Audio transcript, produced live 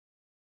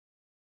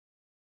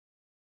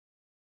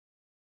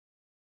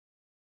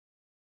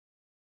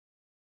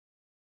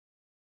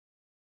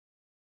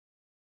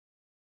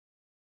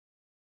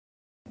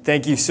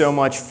thank you so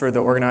much for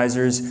the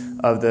organizers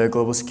of the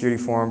Global Security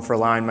Forum for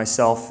allowing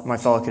myself and my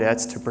fellow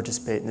cadets to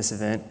participate in this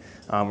event.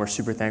 We're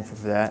super thankful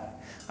for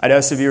that. I'd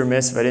also be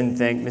remiss if I didn't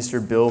thank Mr.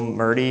 Bill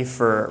Murdy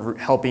for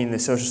helping the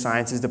Social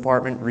Sciences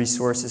Department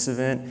resource this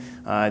event,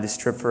 this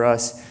trip for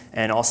us,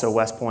 and also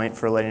West Point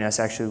for letting us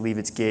actually leave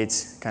its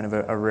gates, kind of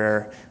a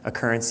rare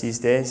occurrence these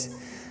days.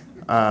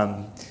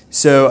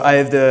 So I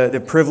have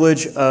the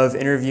privilege of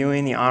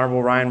interviewing the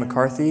Honorable Ryan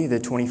McCarthy, the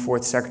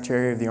 24th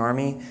Secretary of the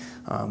Army.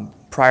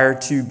 Prior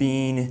to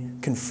being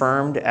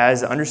confirmed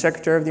as the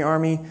Undersecretary of the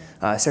Army,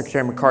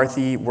 Secretary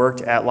McCarthy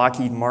worked at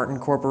Lockheed Martin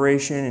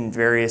Corporation in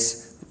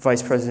various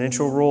vice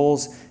presidential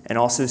roles, and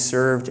also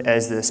served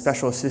as the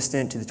special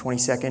assistant to the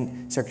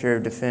 22nd Secretary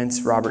of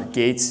Defense, Robert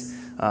Gates,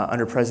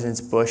 under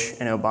Presidents Bush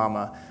and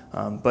Obama.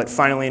 But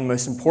finally, and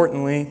most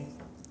importantly,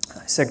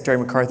 Secretary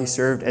McCarthy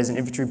served as an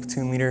infantry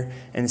platoon leader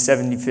in the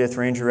 75th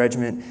Ranger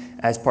Regiment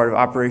as part of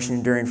Operation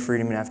Enduring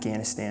Freedom in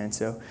Afghanistan.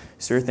 So,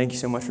 sir, thank you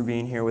so much for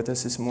being here with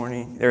us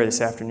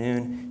this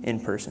afternoon in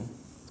person.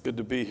 Good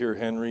to be here,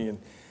 Henry. And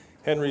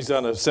Henry's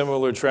on a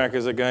similar track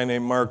as a guy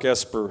named Mark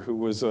Esper, who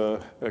was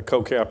a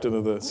co-captain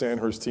of the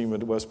Sandhurst team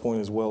at West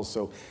Point as well.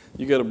 So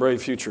you got a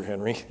bright future,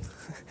 Henry.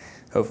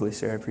 Hopefully,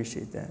 sir. I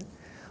appreciate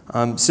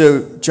that.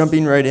 So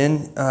jumping right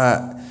in,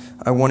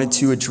 I wanted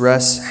to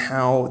address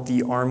how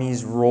the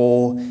Army's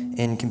role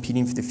in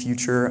competing for the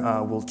future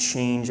will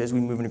change as we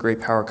move into great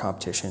power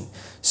competition.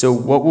 So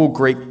what will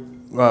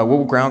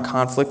ground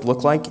conflict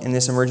look like in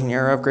this emerging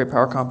era of great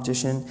power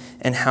competition,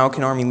 and how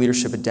can Army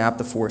leadership adapt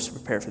the force to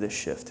prepare for this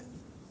shift?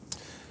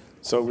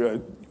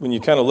 So when you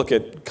kind of look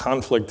at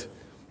conflict,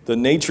 the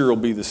nature will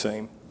be the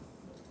same.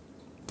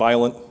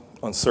 Violent,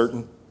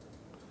 uncertain,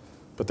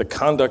 but the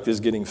conduct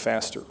is getting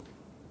faster.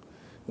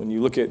 When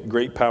you look at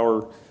great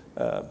power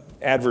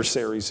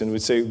adversaries, and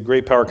we'd say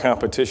great power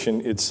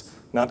competition, it's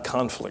not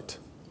conflict.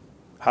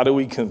 How do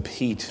we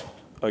compete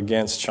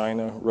against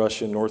China,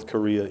 Russia, North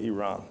Korea,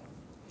 Iran?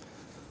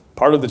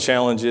 Part of the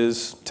challenge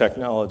is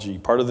technology.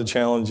 Part of the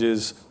challenge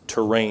is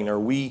terrain. Are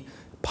we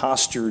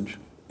postured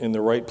in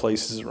the right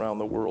places around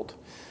the world?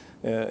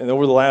 And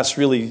over the last,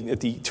 really,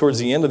 towards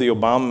the end of the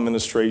Obama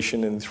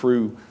administration and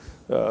through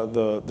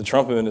the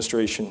Trump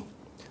administration,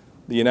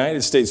 the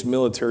United States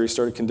military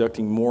started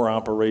conducting more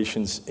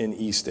operations in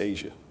East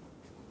Asia.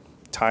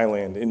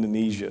 Thailand,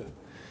 Indonesia,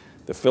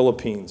 the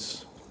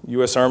Philippines.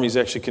 U.S. Army is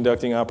actually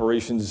conducting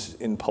operations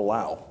in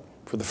Palau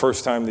for the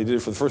first time. They did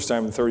it for the first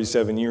time in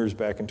 37 years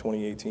back in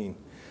 2018.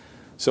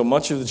 So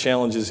much of the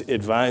challenge is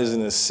advise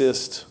and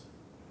assist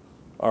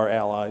our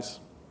allies,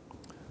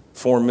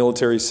 foreign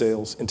military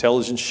sales,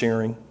 intelligence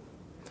sharing,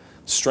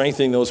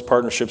 strengthening those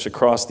partnerships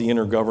across the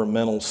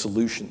intergovernmental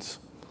solutions.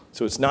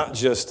 So it's not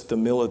just the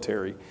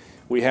military.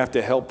 We have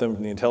to help them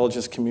in the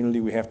intelligence community.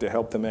 We have to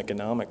help them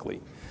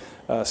economically.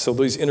 So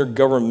these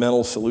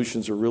intergovernmental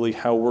solutions are really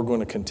how we're going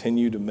to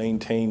continue to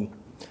maintain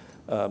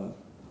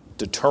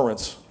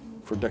deterrence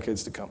for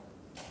decades to come.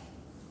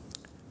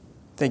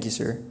 Thank you,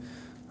 sir.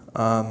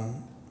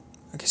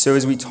 Okay, so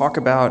as we talk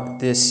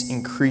about this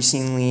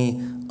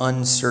increasingly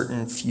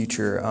uncertain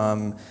future,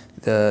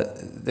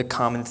 the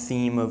common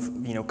theme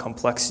of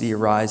complexity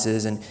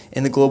arises, and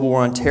in the global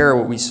war on terror,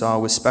 what we saw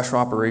was special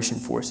operation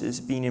forces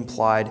being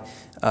employed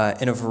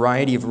in a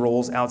variety of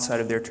roles outside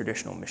of their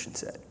traditional mission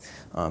set.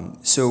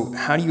 So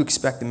how do you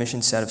expect the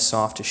mission set of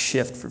SOF to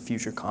shift for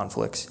future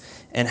conflicts,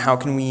 and how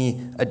can we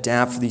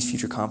adapt for these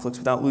future conflicts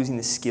without losing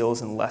the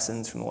skills and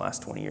lessons from the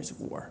last 20 years of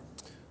war?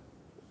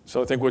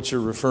 So I think what you're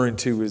referring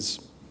to is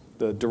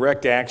the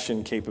direct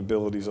action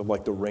capabilities of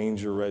like the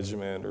Ranger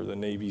Regiment or the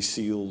Navy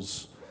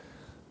SEALs,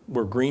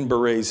 where Green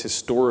Berets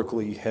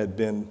historically had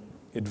been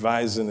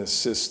advise and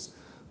assist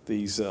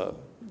these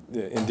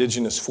the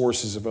indigenous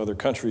forces of other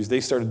countries. They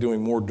started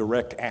doing more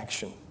direct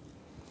action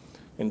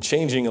and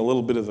changing a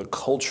little bit of the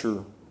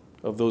culture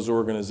of those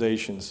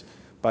organizations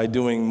by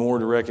doing more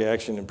direct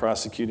action and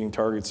prosecuting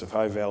targets of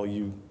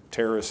high-value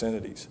terrorist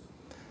entities.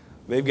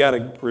 They've got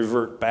to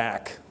revert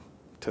back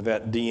to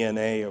that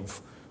DNA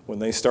of when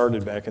they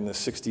started back in the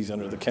 60s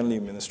under the Kennedy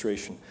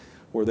administration,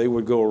 where they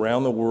would go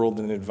around the world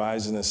and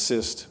advise and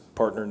assist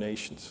partner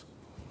nations.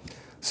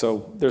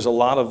 So there's a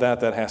lot of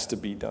that has to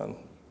be done.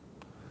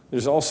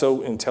 There's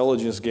also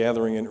intelligence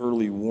gathering and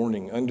early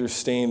warning,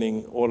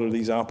 understanding what are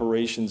these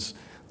operations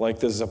like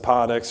the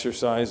Zapad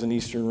exercise in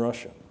Eastern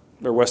Russia,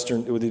 or what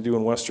they do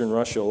in Western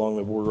Russia along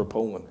the border of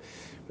Poland.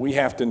 We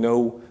have to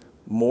know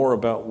more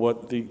about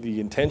what the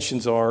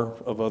intentions are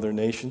of other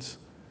nations,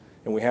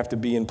 and we have to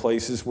be in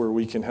places where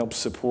we can help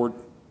support,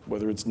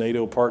 whether it's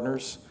NATO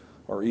partners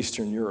or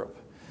Eastern Europe.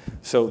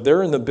 So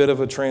they're in a bit of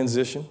a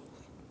transition,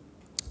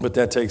 but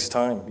that takes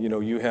time.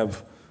 You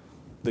have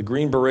the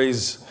Green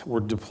Berets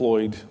were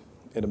deployed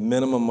at a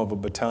minimum of a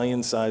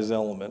battalion-sized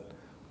element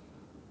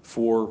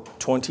for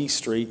 20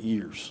 straight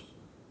years.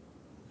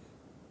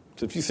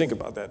 So if you think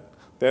about that,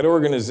 that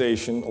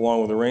organization,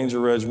 along with the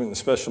Ranger Regiment and the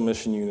Special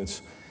Mission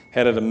Units,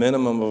 had at a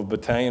minimum of a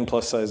battalion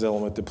plus size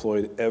element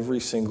deployed every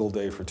single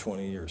day for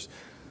 20 years.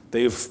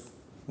 They've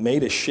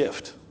made a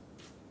shift,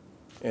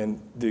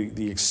 and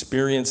the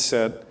experience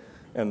set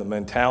and the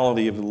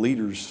mentality of the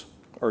leaders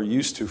are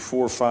used to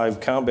 4 or 5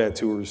 combat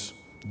tours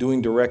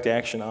doing direct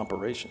action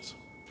operations.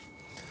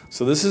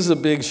 So this is a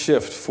big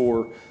shift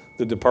for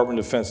the Department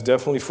of Defense,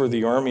 definitely for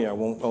the Army. I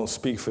won't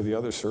speak for the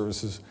other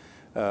services.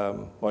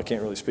 Well, I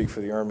can't really speak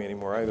for the Army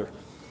anymore either.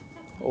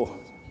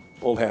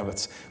 Old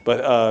habits.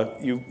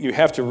 But you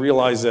have to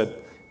realize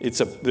that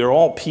they're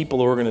all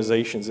people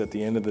organizations at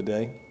the end of the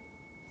day,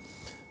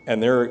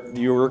 and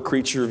you're a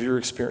creature of your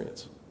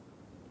experience.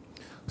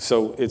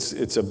 So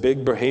it's a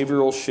big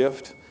behavioral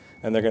shift,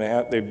 and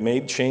they've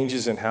made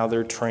changes in how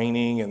they're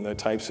training and the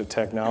types of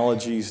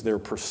technologies they're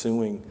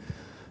pursuing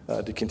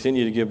to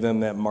continue to give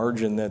them that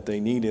margin that they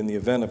need in the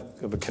event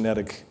of a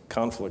kinetic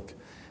conflict.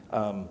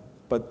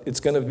 But it's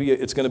going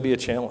to be a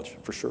challenge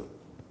for sure.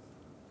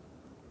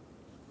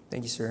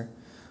 Thank you, sir.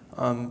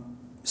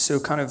 So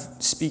kind of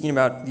speaking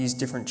about these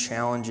different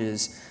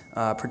challenges,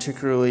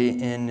 particularly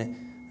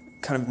in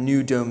kind of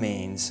new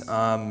domains,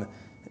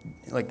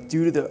 like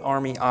due to the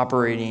Army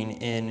operating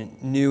in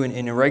new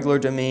and irregular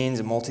domains,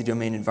 a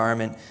multi-domain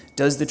environment,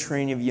 does the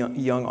training of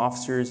young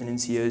officers and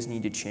NCOs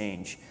need to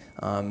change?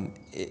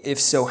 If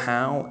so,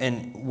 how?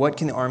 And what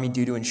can the Army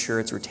do to ensure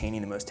it's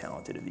retaining the most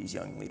talented of these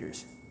young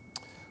leaders?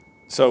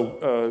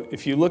 So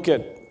if you look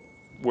at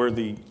where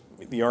the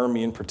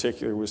Army in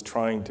particular was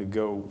trying to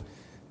go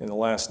in the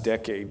last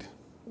decade,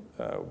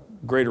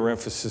 greater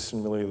emphasis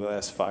in really the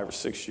last 5 or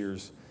 6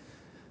 years,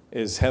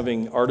 is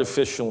having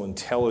artificial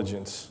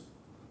intelligence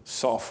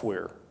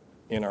software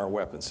in our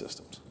weapon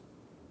systems.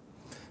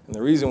 And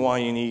the reason why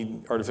you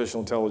need artificial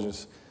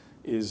intelligence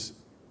is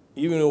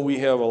even though we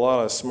have a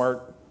lot of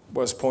smart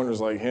West Pointers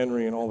like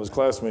Henry and all of his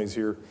classmates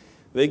here,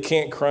 they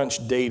can't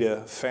crunch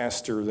data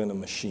faster than a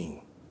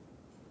machine.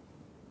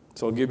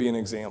 So I'll give you an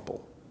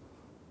example.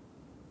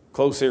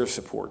 Close air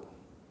support,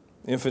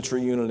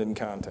 infantry unit in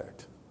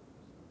contact.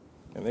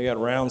 And they got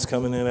rounds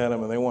coming in at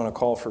them and they want to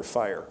call for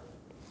fire.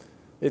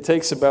 It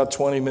takes about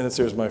 20 minutes.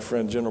 There's my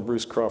friend, General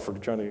Bruce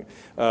Crawford, trying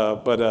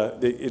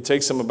to, it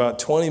takes them about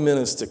 20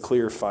 minutes to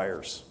clear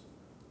fires.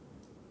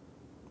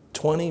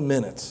 20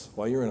 minutes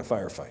while you're in a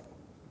firefight.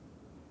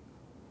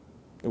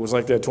 It was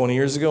like that 20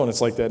 years ago, and it's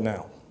like that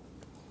now.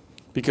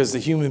 Because the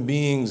human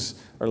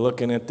beings are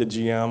looking at the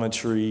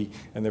geometry,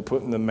 and they're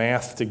putting the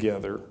math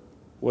together.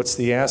 What's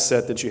the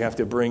asset that you have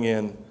to bring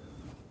in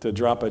to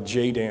drop a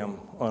JDAM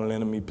on an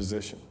enemy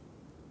position?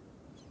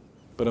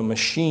 But a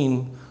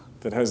machine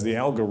that has the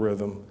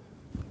algorithm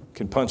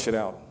can punch it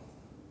out.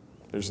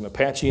 There's an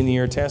Apache in the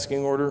air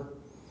tasking order.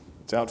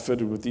 It's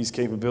outfitted with these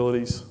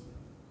capabilities.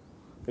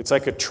 It's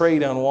like a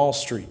trade on Wall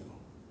Street.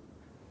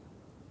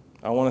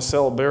 I want to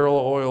sell a barrel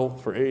of oil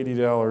for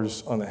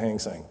 $80 on the Hang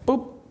Seng.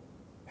 Boop,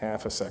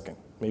 half a second,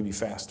 maybe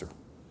faster.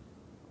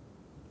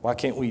 Why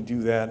can't we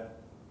do that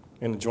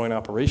in the Joint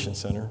Operations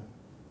Center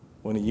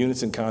when a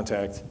unit's in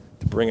contact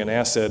to bring an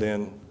asset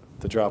in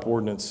to drop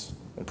ordnance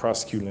and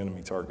prosecute an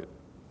enemy target?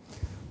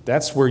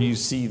 That's where you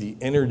see the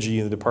energy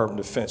in the Department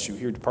of Defense. You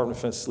hear Department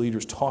of Defense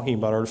leaders talking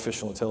about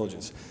artificial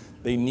intelligence.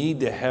 They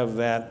need to have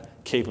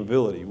that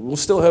capability. We'll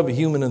still have a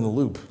human in the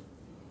loop.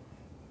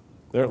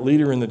 Their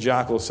leader in the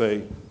JOC will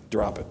say,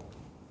 drop it.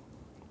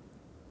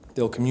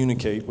 They'll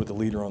communicate with the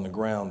leader on the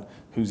ground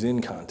who's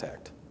in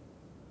contact.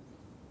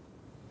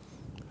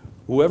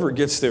 Whoever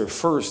gets there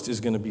first is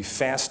going to be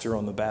faster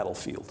on the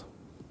battlefield.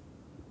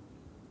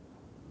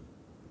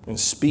 And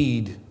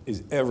speed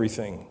is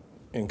everything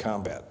in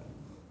combat.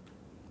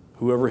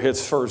 Whoever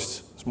hits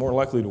first is more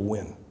likely to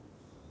win.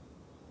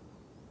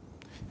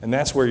 And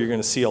that's where you're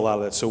going to see a lot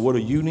of that. So what do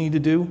you need to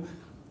do?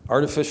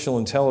 Artificial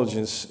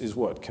intelligence is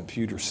what?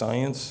 Computer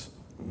science,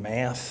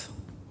 math.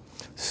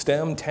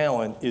 STEM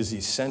talent is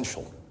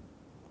essential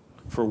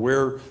for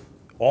where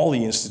all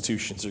the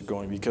institutions are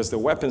going because the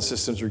weapon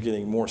systems are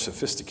getting more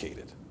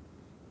sophisticated.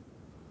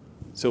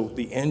 So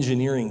the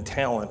engineering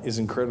talent is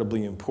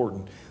incredibly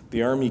important.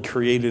 The Army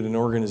created an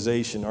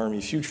organization, Army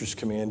Futures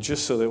Command,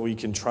 just so that we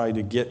can try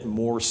to get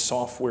more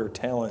software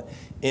talent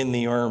in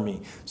the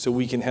Army so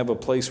we can have a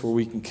place where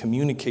we can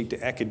communicate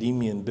to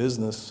academia and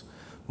business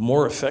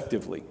more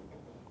effectively.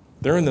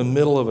 They're in the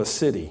middle of a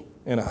city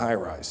in a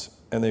high-rise,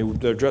 and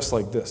they're dressed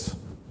like this.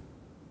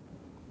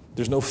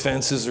 There's no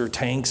fences or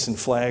tanks and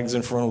flags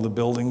in front of the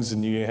buildings,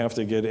 and you have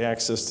to get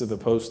access to the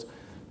post.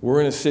 We're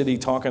in a city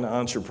talking to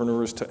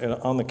entrepreneurs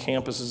on the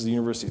campuses of the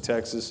University of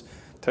Texas,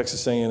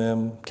 Texas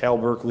A&M, Cal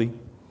Berkeley,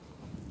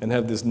 and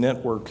have this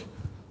network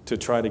to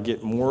try to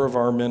get more of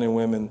our men and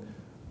women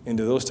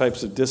into those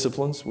types of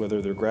disciplines,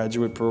 whether they're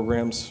graduate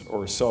programs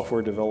or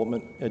software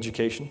development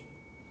education,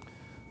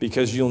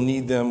 because you'll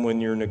need them when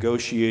you're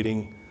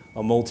negotiating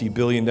a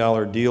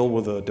multi-billion-dollar deal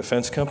with a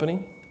defense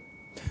company.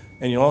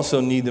 And you'll also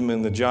need them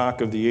in the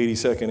JOC of the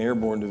 82nd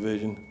Airborne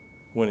Division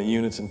when a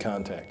unit's in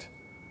contact.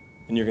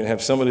 And you're going to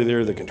have somebody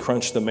there that can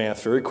crunch the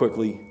math very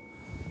quickly.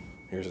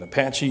 Here's an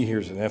Apache,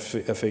 here's an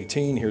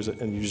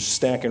F-18, and you just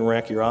stack and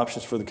rack your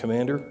options for the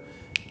commander,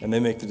 and they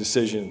make the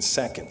decision in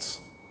seconds.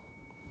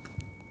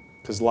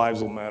 Because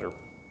lives will matter,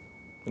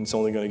 and it's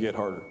only going to get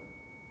harder.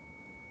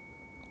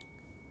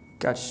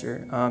 Gotcha,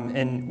 sir.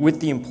 And with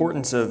the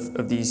importance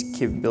of these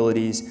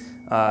capabilities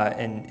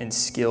and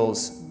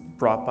skills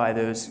brought by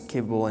those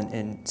capable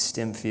in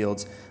STEM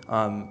fields.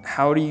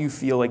 How do you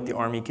feel like the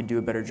Army could do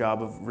a better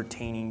job of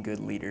retaining good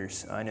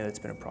leaders? I know that's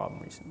been a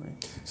problem recently.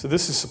 So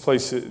this is a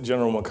place that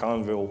General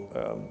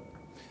McConville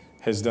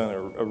has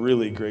done a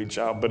really great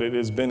job, but it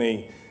has been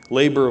a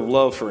labor of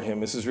love for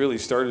him. This has really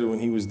started when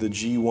he was the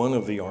G1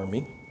 of the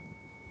Army,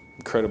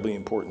 incredibly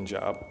important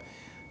job.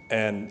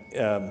 And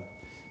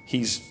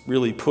he's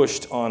really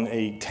pushed on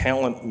a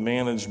talent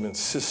management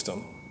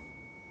system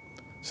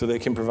so they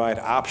can provide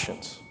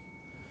options.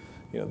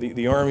 You know,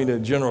 the Army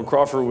that General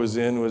Crawford was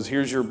in was,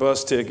 here's your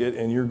bus ticket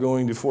and you're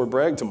going to Fort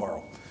Bragg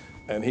tomorrow.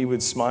 And he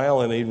would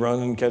smile and he'd run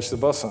and catch the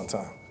bus on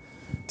time.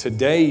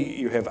 Today,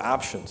 you have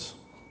options.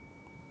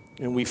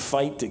 And we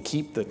fight to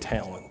keep the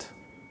talent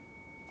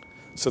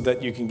so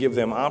that you can give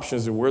them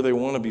options of where they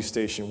want to be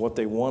stationed, what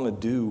they want to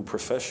do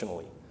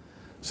professionally,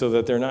 so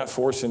that they're not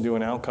forced into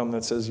an outcome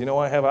that says, you know,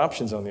 I have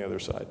options on the other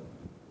side.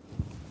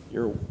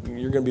 You're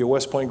going to be a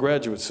West Point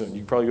graduate soon. You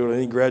can probably go to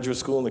any graduate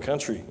school in the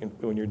country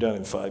when you're done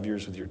in 5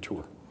 years with your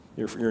tour,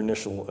 your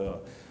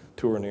initial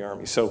tour in the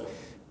Army. So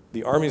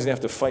the Army's going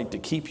to have to fight to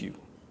keep you.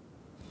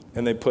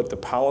 And they put the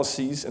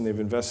policies and they've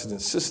invested in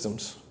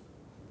systems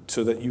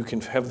so that you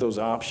can have those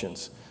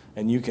options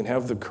and you can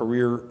have the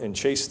career and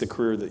chase the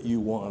career that you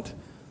want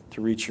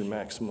to reach your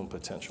maximum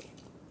potential.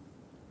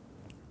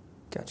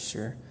 Gotcha,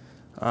 sir.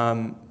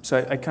 So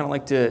I kind of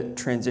like to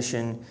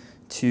transition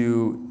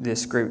to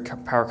this great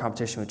power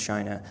competition with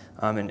China.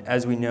 And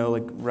as we know,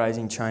 like,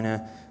 rising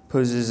China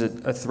poses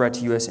a threat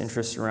to U.S.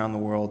 interests around the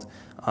world.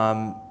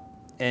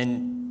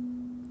 And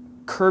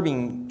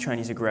curbing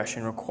Chinese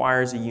aggression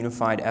requires a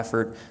unified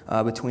effort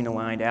between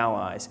aligned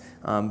allies.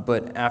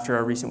 But after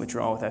our recent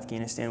withdrawal with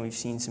Afghanistan, we've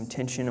seen some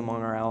tension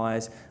among our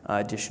allies,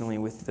 additionally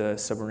with the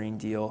submarine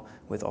deal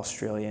with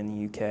Australia and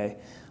the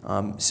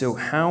UK. So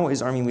how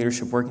is Army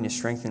leadership working to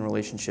strengthen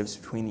relationships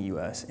between the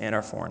U.S. and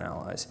our foreign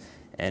allies?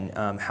 And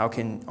how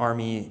can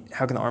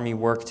the Army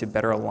work to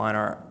better align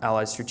our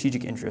allies'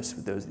 strategic interests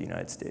with those of the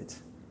United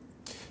States?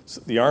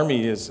 So the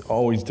Army has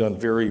always done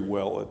very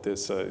well at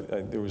this.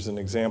 There was an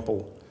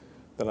example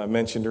that I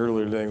mentioned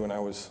earlier today when I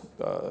was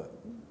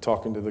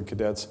talking to the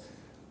cadets.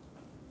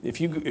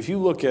 If you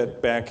look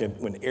back at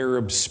when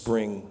Arab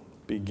Spring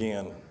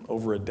began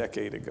over a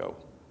decade ago,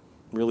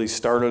 really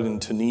started in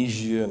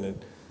Tunisia and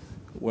it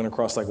went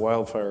across like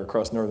wildfire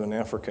across northern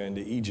Africa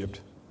into Egypt.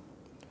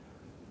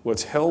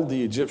 What's held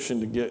the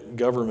Egyptian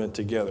government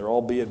together,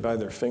 albeit by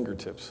their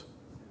fingertips,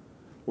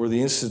 were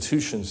the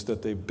institutions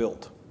that they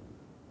built,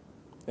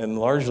 and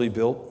largely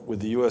built with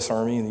the U.S.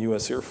 Army and the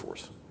U.S. Air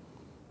Force.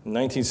 In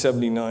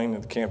 1979,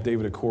 at the Camp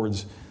David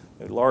Accords,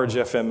 a large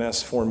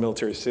FMS, foreign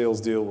military sales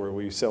deal, where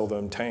we sell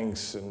them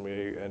tanks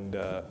and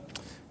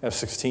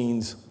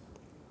F-16s,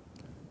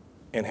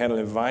 and had an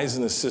advise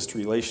and assist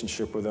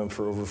relationship with them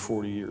for over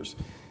 40 years.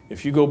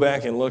 If you go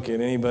back and look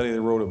at anybody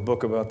that wrote a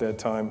book about that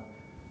time,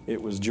 it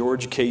was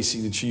George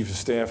Casey, the Chief of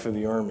Staff of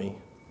the Army,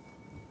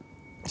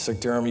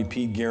 Secretary of Army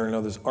Pete Guerin, and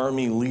others,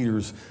 Army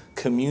leaders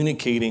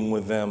communicating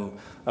with them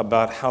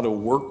about how to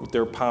work with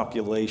their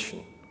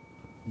population,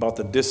 about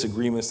the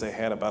disagreements they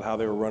had about how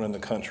they were running the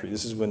country.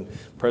 This is when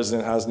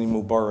President Hosni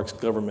Mubarak's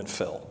government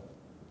fell.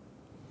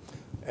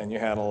 And you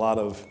had a lot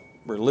of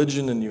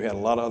religion and you had a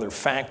lot of other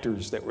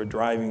factors that were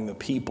driving the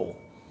people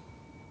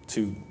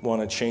to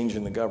want to change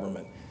in the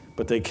government.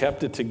 But they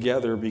kept it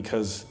together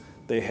because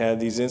they had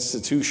these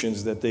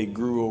institutions that they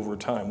grew over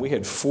time. We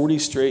had 40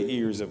 straight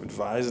years of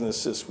advise and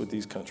assist with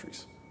these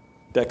countries,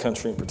 that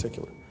country in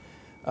particular.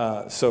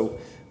 So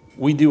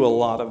we do a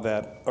lot of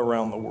that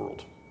around the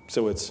world.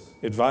 So it's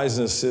advise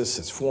and assist,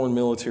 it's foreign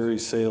military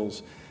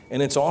sales,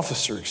 and it's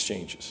officer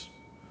exchanges.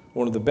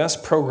 One of the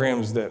best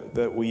programs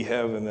that we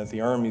have and that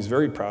the Army is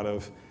very proud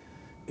of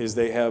is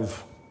they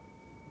have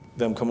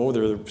them come over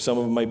there. Some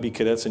of them might be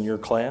cadets in your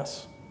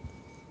class.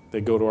 They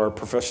go to our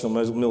professional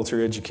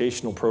military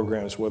educational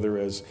programs, whether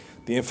as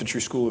the infantry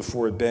school at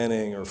Fort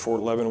Benning or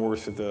Fort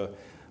Leavenworth at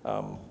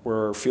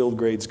where our field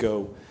grades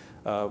go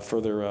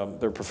for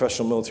their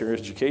professional military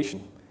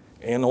education,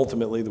 and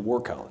ultimately the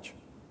War College.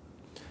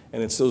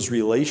 And it's those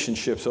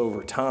relationships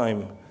over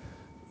time.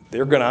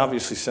 They're going to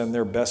obviously send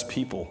their best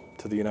people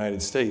to the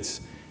United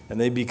States, and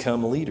they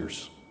become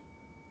leaders.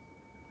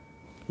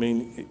 I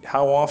mean,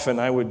 how often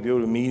I would go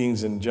to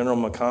meetings and General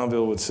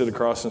McConville would sit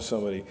across from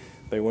somebody.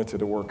 They went to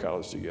the War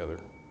College together.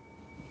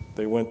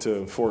 They went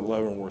to Fort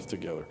Leavenworth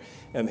together.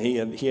 And he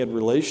had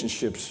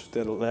relationships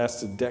that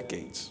lasted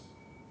decades.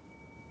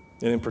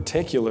 And in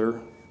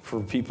particular,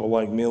 for people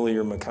like Milley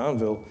or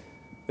McConville,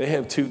 they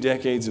have 2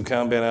 decades of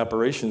combat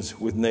operations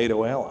with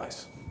NATO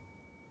allies.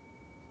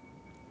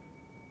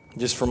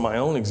 Just from my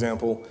own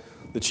example,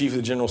 the Chief of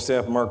the General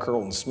Staff, Mark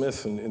Carlton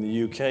Smith, in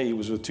the UK, he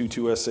was with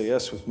 22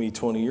 SAS with me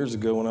 20 years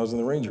ago when I was in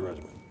the Ranger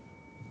Regiment.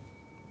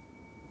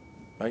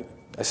 Right?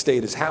 I stay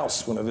at his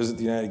house when I visit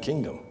the United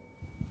Kingdom.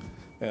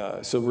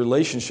 So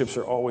relationships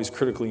are always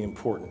critically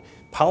important.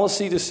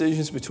 Policy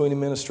decisions between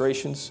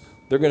administrations,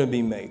 they're going to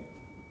be made.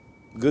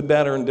 Good,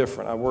 bad, or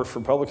indifferent. I've worked for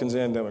Republicans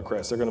and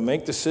Democrats. They're going to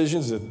make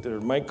decisions that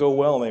might go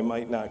well and they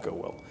might not go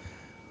well.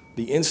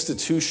 The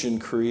institution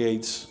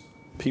creates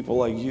people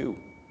like you.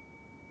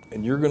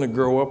 And you're going to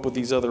grow up with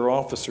these other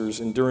officers,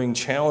 and during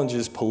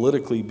challenges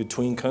politically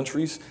between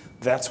countries,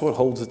 that's what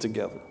holds it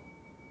together.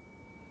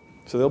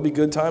 So there'll be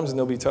good times and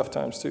there'll be tough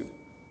times too.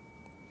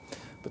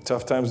 But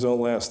tough times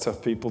don't last,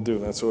 tough people do.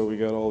 That's why we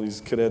got all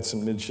these cadets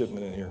and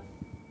midshipmen in here.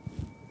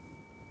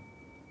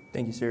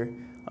 Thank you, sir.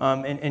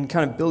 And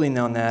kind of building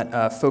on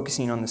that,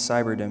 focusing on the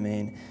cyber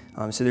domain.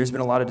 So there's been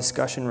a lot of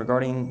discussion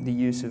regarding the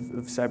use of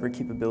cyber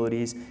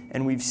capabilities,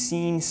 and we've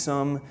seen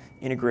some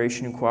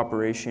integration and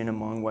cooperation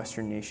among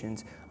Western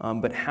nations.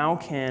 But how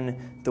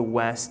can the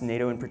West,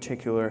 NATO in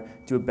particular,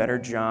 do a better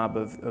job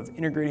of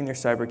integrating their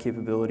cyber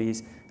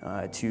capabilities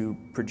to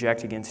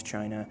project against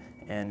China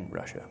and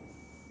Russia?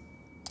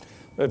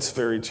 That's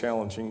very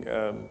challenging.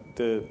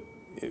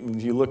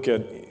 If you look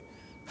at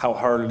how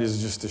hard it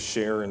is just to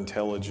share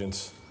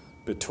intelligence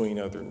between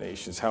other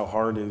nations, how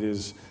hard it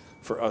is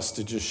for us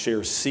to just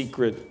share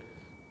secret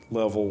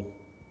level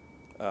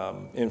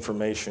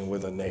information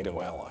with a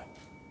NATO ally.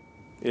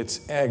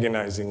 It's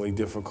agonizingly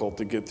difficult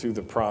to get through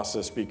the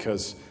process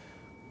because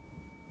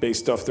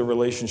based off the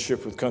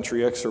relationship with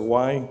country X or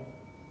Y,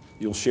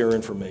 you'll share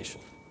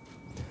information.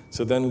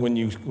 So then when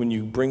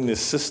you bring the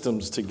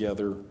systems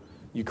together,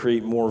 you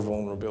create more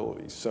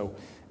vulnerabilities. So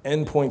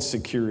endpoint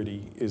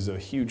security is a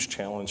huge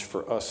challenge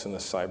for us in the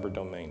cyber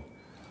domain.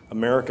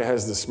 America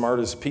has the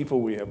smartest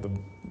people, we have the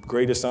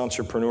greatest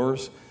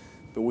entrepreneurs,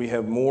 but we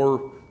have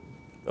more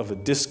of a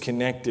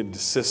disconnected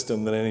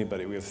system than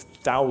anybody. We have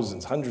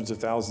thousands, hundreds of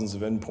thousands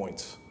of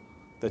endpoints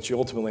that you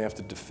ultimately have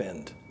to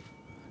defend.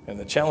 And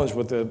the challenge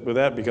with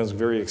that becomes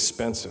very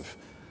expensive.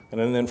 And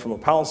then from a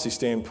policy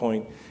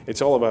standpoint,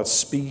 it's all about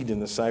speed in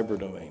the cyber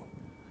domain.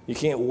 You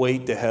can't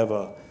wait to have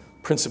a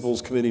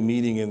principals committee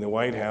meeting in the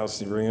White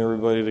House and bring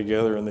everybody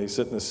together and they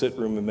sit in the sit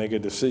room and make a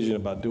decision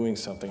about doing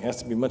something. It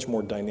has to be much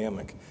more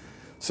dynamic.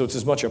 So it's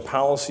as much a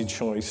policy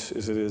choice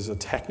as it is a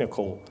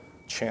technical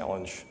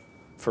challenge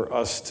for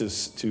us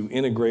to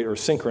integrate or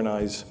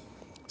synchronize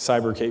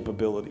cyber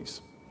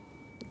capabilities,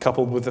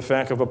 coupled with the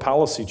fact of a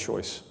policy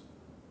choice.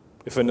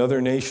 If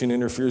another nation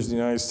interferes in the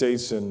United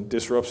States and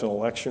disrupts an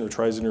election or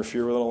tries to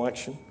interfere with an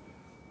election,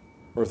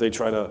 or if they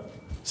try to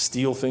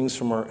steal things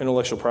from our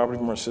intellectual property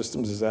from our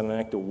systems, is that an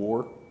act of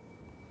war?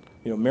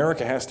 You know,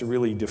 America has to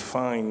really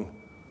define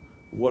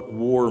what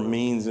war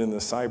means in the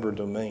cyber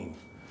domain.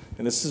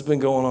 And this has been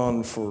going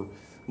on for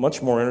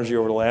much more energy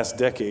over the last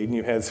decade, and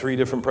you've had 3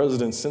 different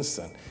presidents since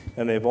then.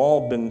 And they've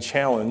all been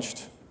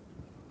challenged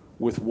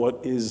with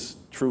what is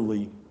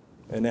truly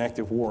an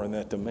active war in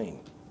that domain.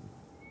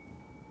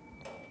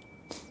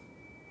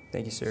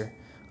 Thank you, sir.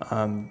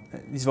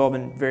 These have all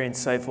been very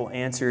insightful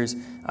answers.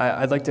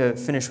 I'd like to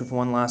finish with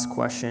one last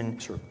question.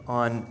 Sure.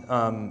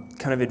 On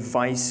kind of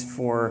advice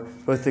for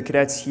both the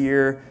cadets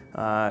here,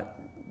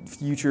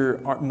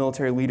 future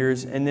military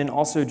leaders, and then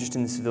also just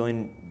in the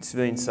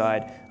civilian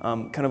side,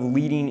 kind of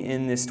leading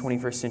in this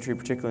 21st century,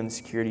 particularly in the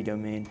security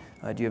domain.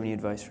 Do you have any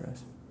advice for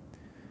us?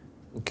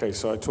 Okay,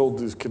 so I told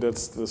these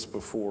cadets this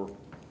before.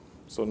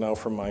 So now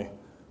for my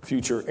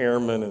future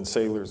airmen and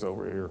sailors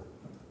over here,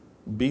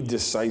 be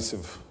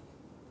decisive.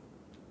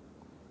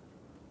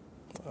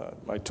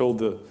 I told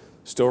the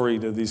story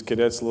to these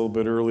cadets a little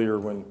bit earlier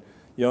when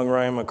young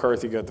Ryan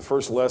McCarthy got the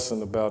first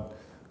lesson about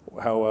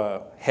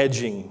how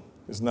hedging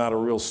is not a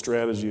real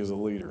strategy as a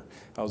leader.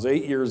 I was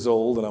 8 years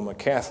old and I'm a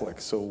Catholic,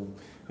 so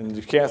in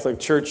the Catholic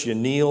church you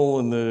kneel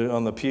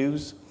on the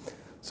pews.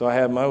 So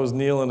I was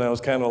kneeling, I was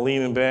kind of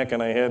leaning back,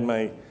 and I had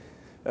my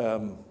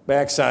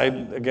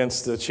backside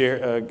against the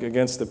chair,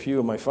 against the pew.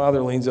 And my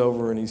father leans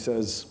over and he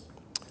says,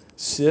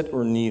 "Sit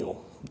or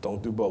kneel.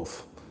 Don't do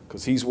both,"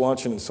 because he's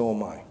watching and so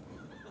am I.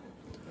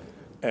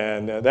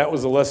 And that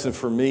was a lesson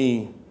for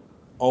me.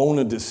 Own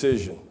a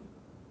decision.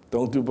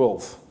 Don't do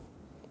both.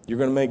 You're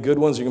going to make good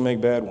ones, you're going to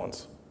make bad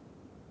ones.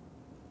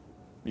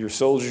 Your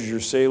soldiers, your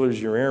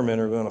sailors, your airmen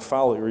are going to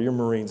follow you, or your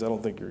Marines. I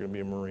don't think you're going to be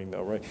a Marine,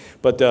 though, right?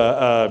 But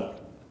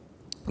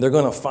they're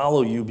going to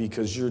follow you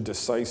because you're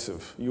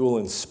decisive. You will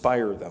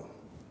inspire them.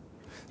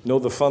 Know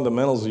the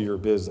fundamentals of your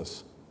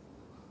business.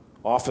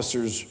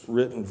 Officers'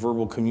 written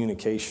verbal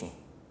communication.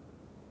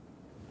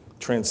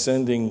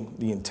 Transcending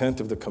the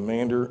intent of the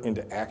commander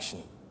into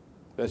action.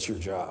 That's your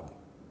job.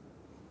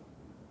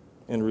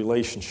 And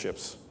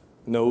relationships.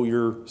 Know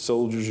your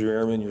soldiers, your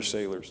airmen, your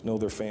sailors. Know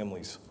their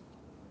families.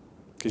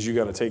 Because you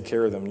got to take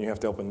care of them and you have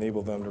to help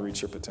enable them to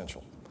reach their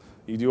potential.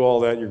 You do all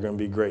that, you're going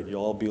to be great.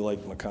 You'll all be like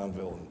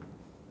McConville and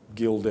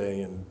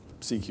Gilday and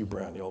C.Q.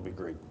 Brown. You'll all be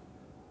great.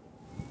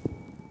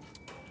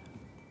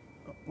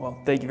 Well,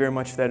 thank you very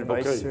much for that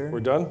advice, sir. We're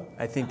done?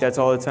 I think that's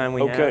all the time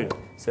we have. Okay.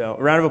 So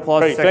a round of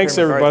applause. Great. Thanks,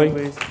 everybody.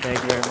 Please.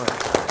 Thank you very much.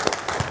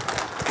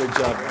 Good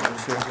job, man.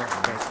 Sure.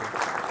 Thanks.